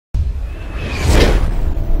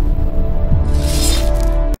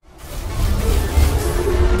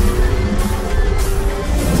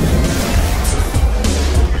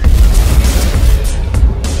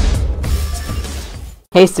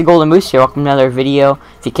Hey, it's the Golden Moose here. Welcome to another video.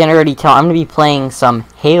 If you can't already tell, I'm going to be playing some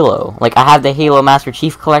Halo. Like, I have the Halo Master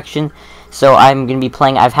Chief Collection, so I'm going to be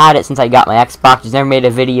playing. I've had it since I got my Xbox. Just never made a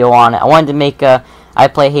video on it. I wanted to make a I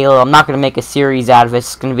play Halo. I'm not going to make a series out of it.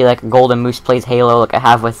 It's going to be like a Golden Moose plays Halo, like I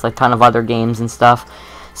have with a ton of other games and stuff.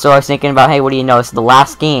 So I was thinking about, hey, what do you know? It's the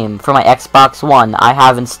last game for my Xbox One I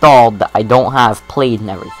have installed that I don't have played and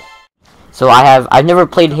everything. So I've never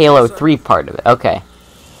played Halo 3 part of it. Okay.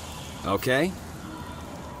 Okay.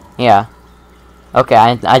 Yeah. Okay,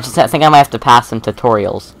 I think I might have to pass some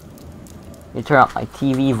tutorials. Let me turn up my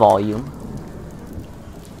TV volume.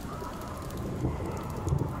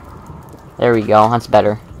 There we go, that's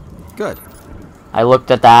better. Good. I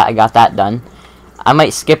looked at that, I got that done. I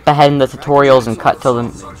might skip ahead in the tutorials and cut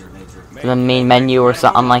to the main menu or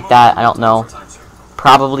something like that, I don't know.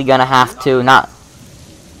 Probably gonna have to, not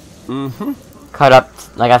cut up,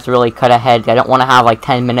 like I have to really cut ahead. I don't want to have like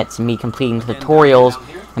 10 minutes of me completing the tutorials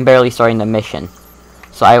and barely starting the mission.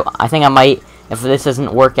 So I think I might, if this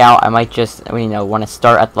doesn't work out, I might just, you know, want to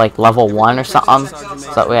start at like level 1 or something.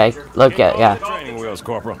 So that way I look at, yeah.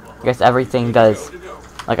 I guess everything does.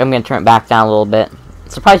 Like, I'm gonna turn it back down a little bit.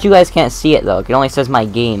 Surprised you guys can't see it though. It only says my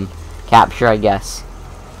game capture, I guess.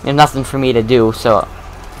 There's nothing for me to do, so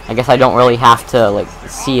I guess I don't really have to like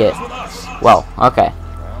see it. Well, okay.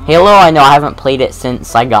 Halo, I know I haven't played it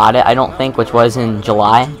since I got it, I don't think, which was in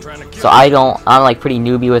July. So I'm like pretty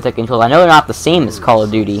newbie with the controls. I know they're not the same as Call of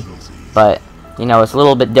Duty, but, you know, it's a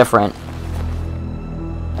little bit different.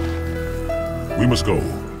 We must go.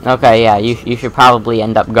 Okay, yeah, you should probably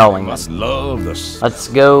end up going. Must love this. Let's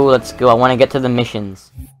go, I want to get to the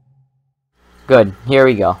missions. Good, here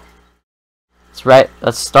we go.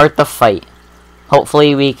 Let's start the fight.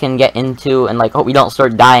 Hopefully we can get into, and like, hope we don't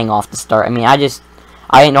start dying off the start. I mean, I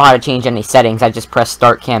didn't know how to change any settings. I just pressed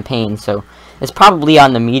start campaign, so it's probably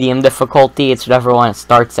on the medium difficulty. It's whatever one it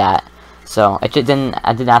starts at. So I didn't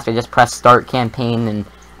ask. I just pressed start campaign, and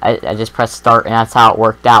I just pressed start, and that's how it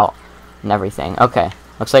worked out and everything. Okay,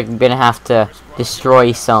 looks like I'm gonna have to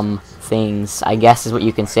destroy some things, I guess is what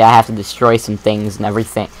you can say. I have to destroy some things and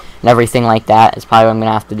everything like that is probably what I'm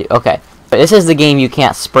gonna have to do. Okay, but this is the game you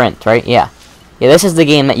can't sprint, right? Yeah, this is the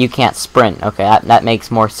game that you can't sprint. Okay, that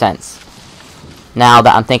makes more sense. Now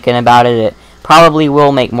that I'm thinking about it, it probably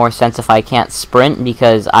will make more sense if I can't sprint,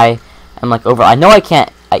 because I am like over. I know I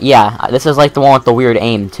can't. Yeah, this is like the one with the weird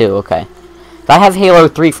aim too. Okay, I have Halo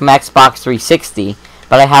 3 from Xbox 360,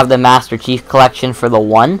 but I have the Master Chief Collection for the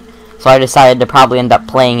 1, so I decided to probably end up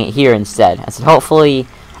playing it here instead. I said hopefully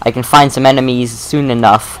I can find some enemies soon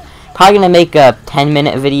enough. Probably gonna make a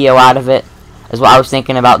 10-minute video out of it, is what I was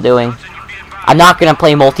thinking about doing. I'm not gonna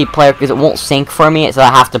play multiplayer because it won't sync for me, so I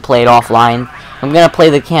have to play it offline. I'm gonna play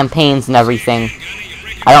the campaigns and everything.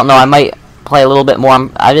 I don't know, I might play a little bit more.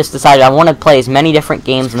 I just decided I want to play as many different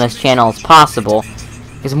games on this channel as possible,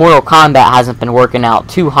 because Mortal Kombat hasn't been working out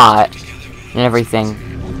too hot and everything.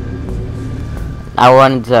 I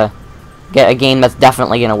wanted to get a game that's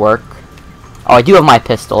definitely gonna work. Oh, I do have my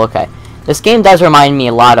pistol, okay. This game does remind me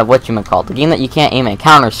a lot of whatchamacallit, the game that you can't aim at,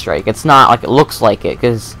 Counter-Strike. It's not like it looks like it,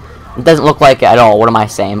 because it doesn't look like it at all. What am I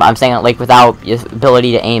saying? I'm saying it like without your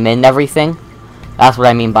ability to aim in and everything. That's what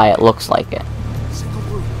I mean by it looks like it.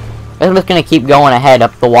 I'm just gonna keep going ahead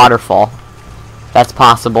up the waterfall. That's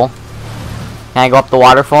possible. Can I go up the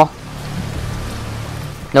waterfall?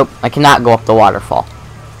 Nope, I cannot go up the waterfall.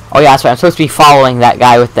 Oh yeah, that's right. I'm supposed to be following that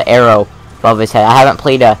guy with the arrow above his head. I haven't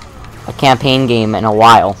played a campaign game in a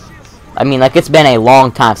while. I mean, like, it's been a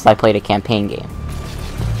long time since I played a campaign game.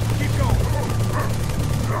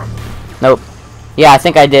 Nope. Yeah, I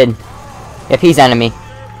think I did. Yep, he's enemy.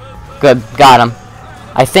 Good, got him.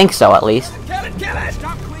 I think so, at least.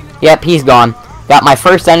 Yep, he's gone. Got my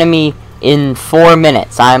first enemy in 4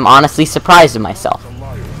 minutes. I'm honestly surprised at myself.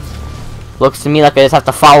 Looks to me like I just have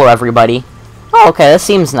to follow everybody. Oh, okay, this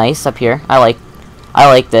seems nice up here. I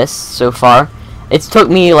like this so far. It took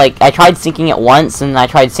me, like, I tried syncing it once, and I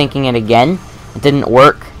tried syncing it again. It didn't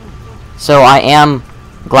work. So I am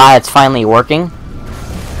glad it's finally working.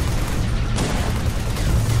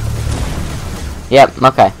 Yep,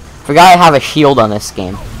 okay. Forgot I have a shield on this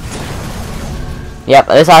game. Yep,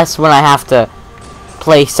 that's when I have to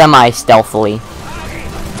play semi-stealthily.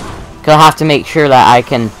 Because I have to make sure that I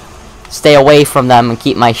can stay away from them and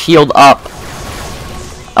keep my shield up.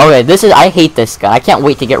 Okay, I hate this guy. I can't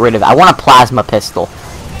wait to get rid of it. I want a plasma pistol.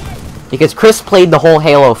 Because Chris played the whole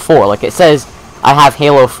Halo 4. Like, it says I have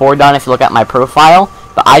Halo 4 done if you look at my profile,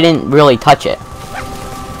 but I didn't really touch it.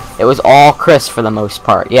 It was all Chris for the most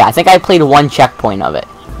part. Yeah, I think I played 1 checkpoint of it.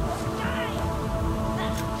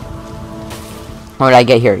 What did I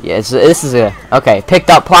get here? Yeah, this is a... Okay,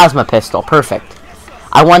 picked up plasma pistol. Perfect.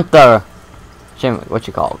 I want the, what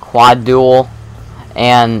you call it, quad duel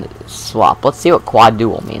and swap. Let's see what quad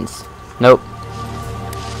duel means. Nope.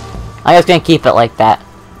 I'm just gonna keep it like that.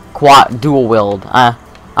 Quad dual wield. I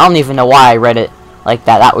don't even know why I read it like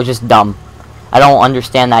that. That was just dumb. I don't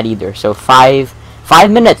understand that either. So 5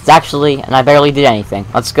 minutes actually, and I barely did anything.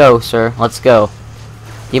 Let's go, sir. Let's go.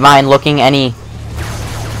 Do you mind looking a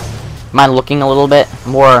little bit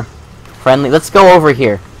more friendly? Let's go over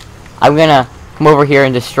here. I'm gonna come over here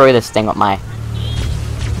and destroy this thing with my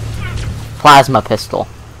plasma pistol.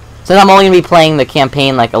 Since I'm only gonna be playing the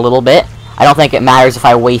campaign like a little bit, I don't think it matters if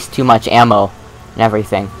I waste too much ammo and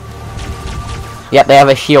everything. Yep, they have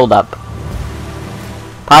a shield up.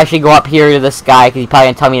 Probably should go up here to this guy because he's probably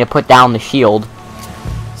gonna tell me to put down the shield.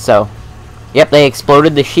 So, yep, they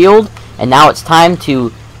exploded the shield, and now it's time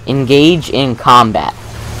to engage in combat.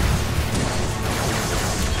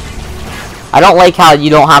 I don't like how you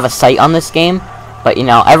don't have a sight on this game, but you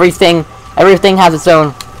know, everything has its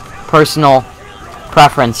own personal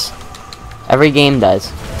preference. Every game does.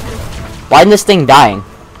 Why isn't this thing dying?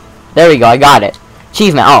 There we go, I got it.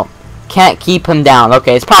 Achievement. Oh, can't keep him down.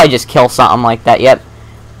 Okay, it's probably just kill something like that. Yep.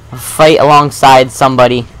 Fight alongside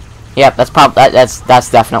somebody. Yep, that's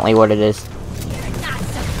definitely what it is.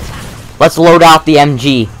 Let's load out the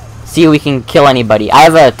MG. See if we can kill anybody. I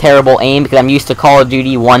have a terrible aim because I'm used to Call of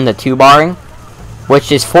Duty 1 to 2 barring, which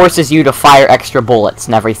just forces you to fire extra bullets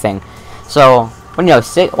and everything. So, well, you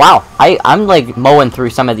know, wow, I'm like mowing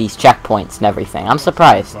through some of these checkpoints and everything. I'm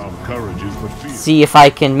surprised. See if I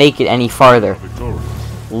can make it any farther.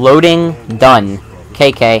 Loading done.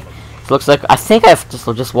 KK. Looks like I think I have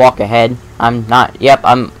to just walk ahead. I'm not. Yep,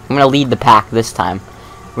 I'm gonna lead the pack this time.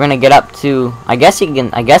 We're gonna get up to. I guess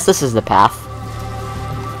this is the path.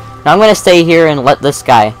 Now I'm gonna stay here and let this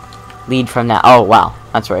guy lead from that. Oh wow,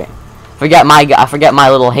 that's right. I forget my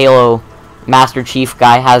little Halo Master Chief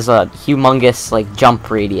guy has a humongous like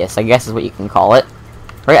jump radius. I guess is what you can call it.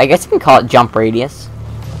 Right? I guess you can call it jump radius.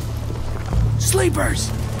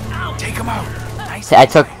 Sleepers! Take them out. Nice. I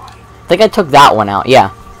think I took that one out.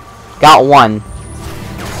 Yeah. Got one.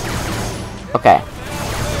 Okay.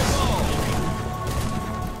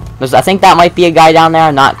 I think that might be a guy down there.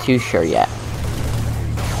 I'm not too sure yet.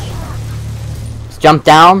 Let's jump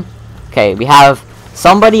down. Okay, we have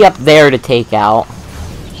somebody up there to take out.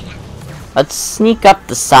 Let's sneak up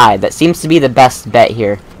the side. That seems to be the best bet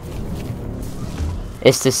here.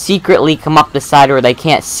 Is to secretly come up the side where they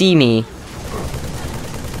can't see me.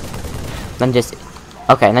 Then just...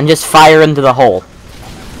 Okay, and then just fire into the hole.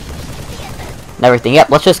 And everything. Yep,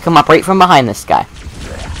 let's just come up right from behind this guy.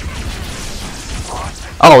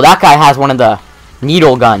 Oh, that guy has one of the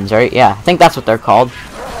needle guns, right? Yeah, I think that's what they're called.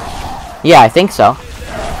 Yeah, I think so.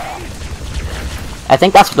 I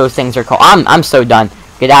think that's what those things are called. I'm so done.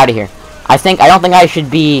 Get out of here. I don't think I should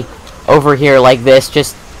be over here like this,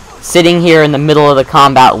 just sitting here in the middle of the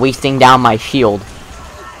combat, wasting down my shield.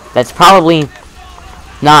 That's probably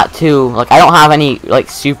not too, like, I don't have any, like,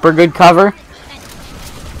 super good cover.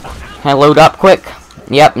 Can I load up quick?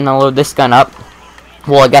 Yep, and I'll load this gun up.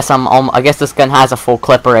 Well, I guess this gun has a full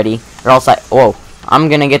clip already. Or else whoa, I'm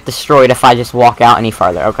gonna get destroyed if I just walk out any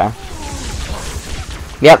farther. Okay.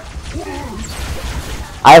 Yep.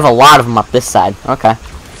 I have a lot of them up this side. Okay.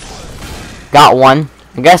 Got one.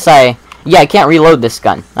 I guess yeah, I can't reload this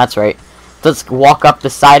gun. That's right. Let's walk up the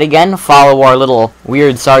side again. Follow our little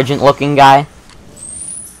weird sergeant-looking guy.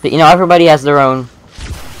 But, you know, everybody has their own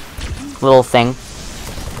little thing.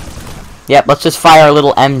 Yep, let's just fire a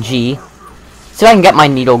little MG. See if I can get my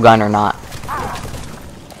needle gun or not.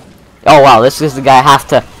 Oh, wow, this is the guy I have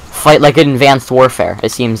to fight like in Advanced Warfare,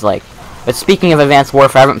 it seems like. But speaking of Advanced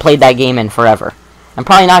Warfare, I haven't played that game in forever. I'm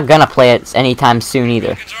probably not gonna play it anytime soon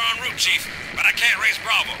either.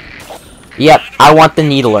 Yep, I want the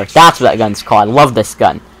Needler. That's what that gun's called. I love this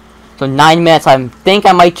gun. So 9 minutes, I think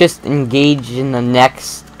I might just engage in the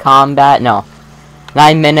next combat. No.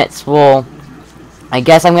 9 minutes, I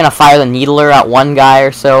guess I'm gonna fire the Needler at one guy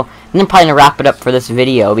or so. And then probably gonna wrap it up for this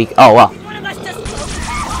video. Oh, well.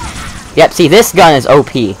 Yep, see, this gun is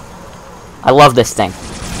OP. I love this thing.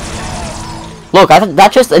 Look,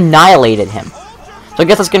 that just annihilated him. So I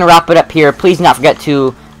guess that's gonna wrap it up here. Please do not forget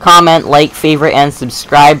to comment, like, favorite, and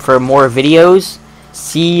subscribe for more videos.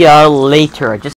 See ya later.